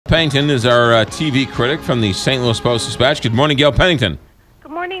Pennington is our TV critic from the St. Louis Post-Dispatch. Good morning, Gail Pennington.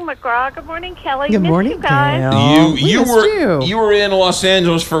 Good morning, McGraw. Good morning, Kelly. Good morning, you guys. Gail. You were in Los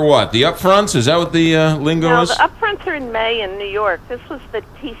Angeles for what? The upfronts? Is that what the lingo No, is? the upfronts are in May in New York. This was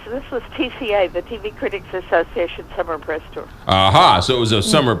TCA, the TV Critics Association Summer Press Tour. Aha! So it was a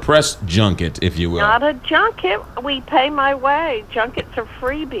summer press junket, if you will. Not a junket. We pay my way. Junkets are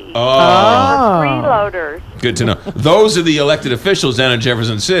freebies. Oh. Freeloaders. Good to know. Those are the elected officials down in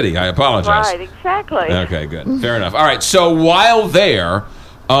Jefferson City. I apologize. Right, exactly. Okay, good. Fair enough. All right, so while there,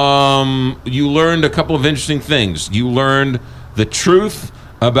 you learned a couple of interesting things. You learned the truth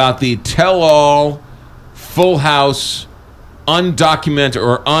about the tell-all, Full House, undocumented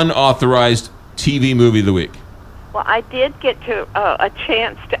or unauthorized TV movie of the week. Well, I did get to a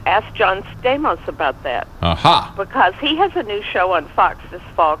chance to ask John Stamos about that. Aha. Because he has a new show on Fox this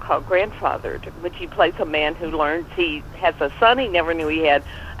fall called Grandfathered, which he plays a man who learns he has a son he never knew he had,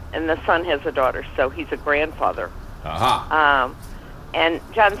 and the son has a daughter, so he's a grandfather. Aha. And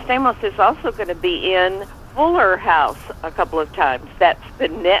John Stamos is also going to be in Fuller House a couple of times. That's the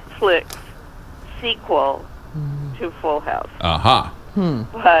Netflix sequel to Full House. Aha.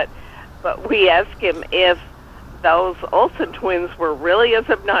 But we asked him if those Olsen twins were really as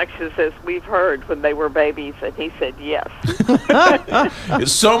obnoxious as we've heard when they were babies, and he said yes.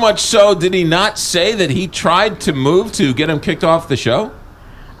 So much so, did he not say that he tried to move to get him kicked off the show?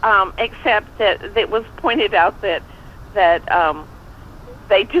 Except that it was pointed out that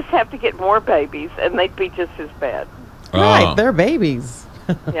they just have to get more babies, and they'd be just as bad. Right, they're babies.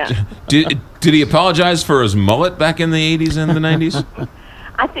 Yeah. Did he apologize for his mullet back in the 80s and the 90s?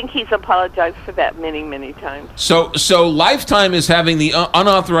 I think he's apologized for that many, many times. So Lifetime is having the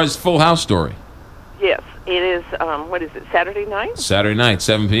unauthorized Full House story. Yes, it is. What is it? Saturday night. Saturday night,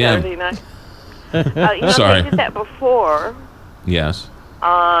 7 p.m. Saturday night. Sorry. They did that before. Yes.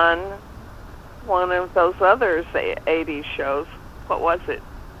 On one of those other 80s shows. What was it?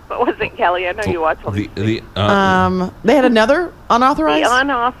 What was it, Kelly? I know you watch all these things. They had another unauthorized? The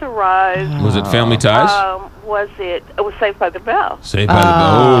unauthorized. Was it Family Ties? It was Saved by the Bell. Saved by the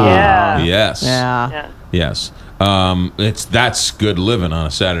Bell. Oh, yeah. Yes. Yeah. Yes. That's good living on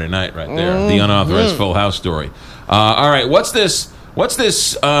a Saturday night right there. The unauthorized Full House story. All right. What's this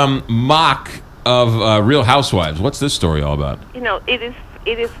mock of Real Housewives? What's this story all about? You know, it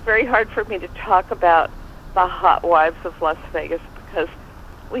is very hard for me to talk about the Hotwives of Las Vegas because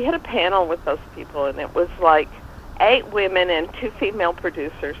we had a panel with those people, and it was like 8 women and 2 female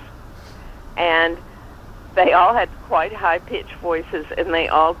producers, and they all had quite high-pitched voices, and they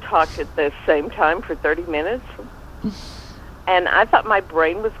all talked at the same time for 30 minutes. And I thought my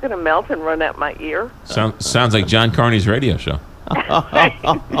brain was going to melt and run out my ear. Sounds like John Carney's radio show. Does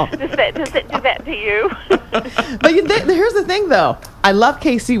it do that to you? But here's the thing, though. I love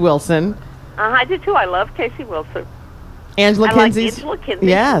Casey Wilson. I do, too. I love Casey Wilson. Angela Kinsey. Like Angela Kinsey.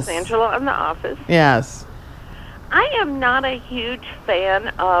 Yes. Angela in The Office. Yes. I am not a huge fan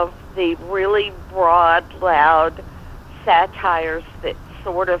of the really broad, loud satires that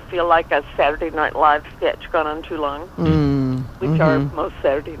sort of feel like a Saturday Night Live sketch gone on too long, which are most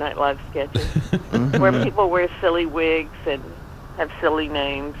Saturday Night Live sketches, where people wear silly wigs and have silly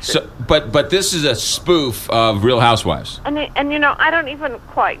names. So, but this is a spoof of Real Housewives. And you know, I don't even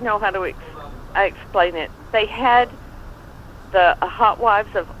quite know how to explain it. They had the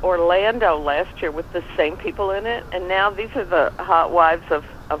Hotwives of Orlando last year with the same people in it, and now these are the Hotwives of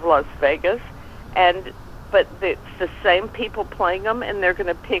Las Vegas, but it's the same people playing them, and they're going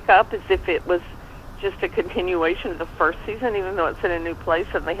to pick up as if it was just a continuation of the first season, even though it's in a new place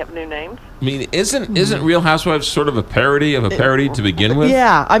and they have new names. I mean, isn't Real Housewives sort of a parody of a parody to begin with?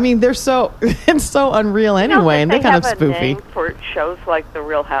 Yeah, I mean, it's so unreal anyway, and they're kind of spoofy. They have a name for shows like The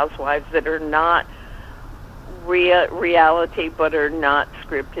Real Housewives that are not reality, but are not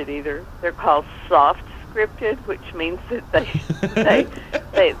scripted either. They're called soft scripted, which means that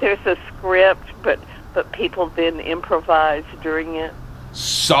there's a script, but people then improvise during it.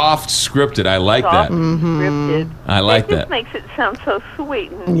 Soft scripted, I like Soft that. Scripted. I like that. It just makes it sound so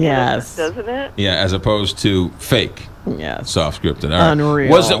sweet and yes, doesn't it? Yeah, as opposed to fake. Yes. Soft scripted. All right.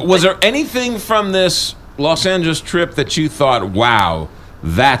 Unreal. Was there anything from this Los Angeles trip that you thought, wow,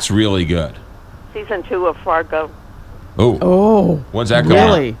 that's really good? Season 2 of Fargo. Oh. When's that coming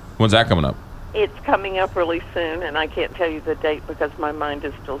really? up? When's that coming up? It's coming up really soon, and I can't tell you the date because my mind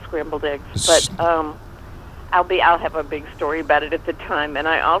is still scrambled eggs. But I'll have a big story about it at the time. And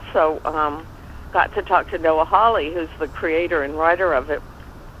I also got to talk to Noah Hawley, who's the creator and writer of it.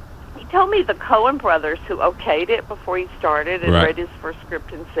 He told me the Coen brothers, who okayed it before he started and read his first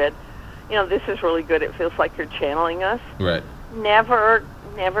script and said, you know, this is really good. It feels like you're channeling us. Right. Never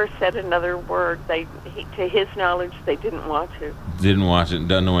never said another word. To his knowledge, they didn't watch it. Didn't watch it.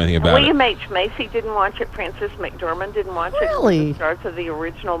 Doesn't know anything about William it. H. Macy didn't watch it. Frances McDormand didn't watch it. Really? The stars of the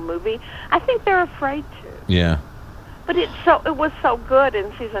original movie. I think they're afraid to. Yeah. But it was so good,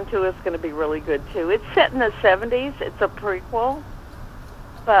 and season 2 is going to be really good too. It's set in the 70s. It's a prequel,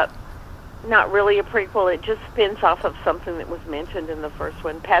 but not really a prequel. It just spins off of something that was mentioned in the first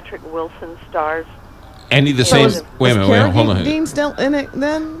one. Patrick Wilson stars. Any the same? Wait a minute. Hold on. Dean still in it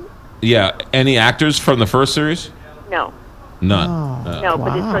then? Yeah. Any actors from the first series? No. None. Oh. No,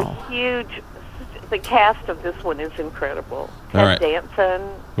 but Wow. it's a huge. The cast of this one is incredible. All right. Ted Danson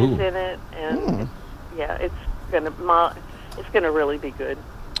Ooh. is in it, and yeah, it's gonna really be good.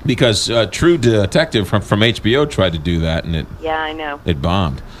 Because True Detective from HBO tried to do that, and Yeah, I know. it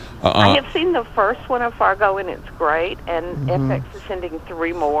bombed. I have seen the first one of Fargo, and it's great. And FX is sending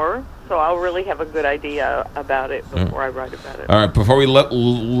 3 more, so I'll really have a good idea about it before I write about it. All right, before we let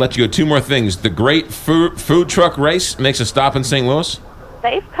you go, 2 more things. The Great Food Truck Race makes a stop in St. Louis.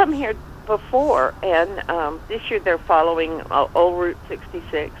 They've come here before, and this year they're following Old Route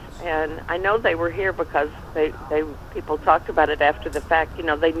 66. And I know they were here because people talked about it after the fact. You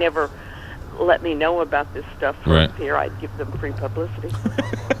know, they never let me know about this stuff Right. here. I'd give them free publicity.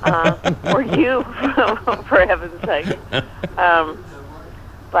 Or you, for heaven's sake.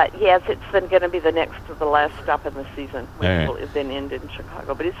 But yes, it's then going to be the next to the last stop in the season, which All right. will then end in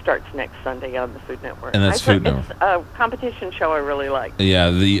Chicago. But it starts next Sunday on the Food Network. And that's Food It's a competition show I really like. Yeah,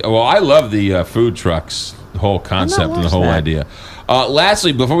 I love the food trucks, the whole concept and the whole idea.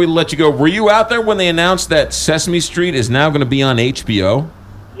 Lastly, before we let you go, were you out there when they announced that Sesame Street is now going to be on HBO?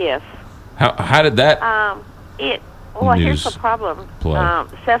 Yes. How did that? Well, here's the problem. play?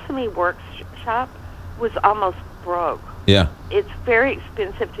 Sesame Workshop was almost broke. Yeah. It's very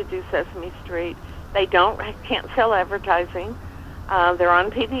expensive to do Sesame Street. They can't sell advertising. They're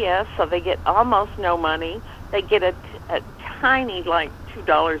on PBS, so they get almost no money. They get a tiny, like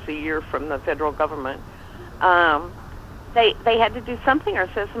 $2 a year from the federal government. They had to do something, or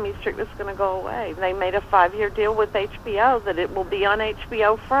Sesame Street was going to go away. They made a 5-year deal with HBO that it will be on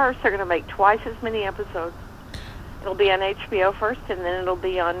HBO first. They're going to make twice as many episodes. It'll be on HBO first, and then it'll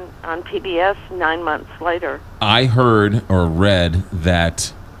be on PBS 9 months later. I heard or read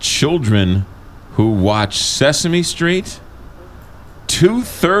that children who watch Sesame Street,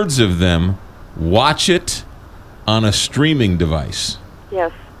 2/3 of them watch it on a streaming device.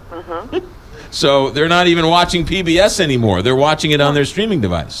 Yes. So they're not even watching PBS anymore. They're watching it on their streaming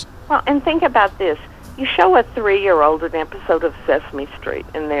device. Well, and think about this. You show a 3-year-old an episode of Sesame Street,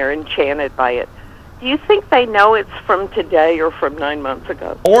 and they're enchanted by it. Do you think they know it's from today or from 9 months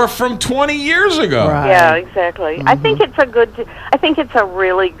ago? Or from 20 years ago. Right. Yeah, exactly. I think it's a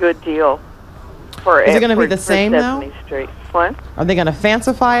really good deal for. Is it going to be the same Sesame now? Street. What? Are they going to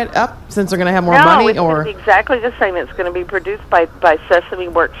fancify it up since they're going to have more No, money? it's going to be exactly the same. It's going to be produced by Sesame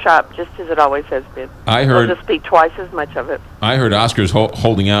Workshop, just as it always has been. I heard. There'll just be twice as much of it. I heard Oscar's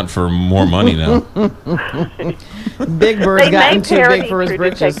holding out for more money now. Big Bird's They gotten may too parody big for his True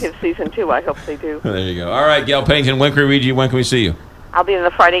britches. Detective season 2. I hope they do. There you go. All right, Gail Pennington. When can we read you? When can we see you? I'll be in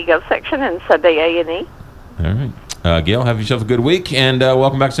the Friday Go section and Sunday A&E. All right. Gail, have yourself a good week, and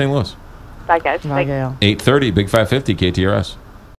welcome back to St. Louis. Bye, guys. Bye, Gail. 8:30, Big 550, KTRS.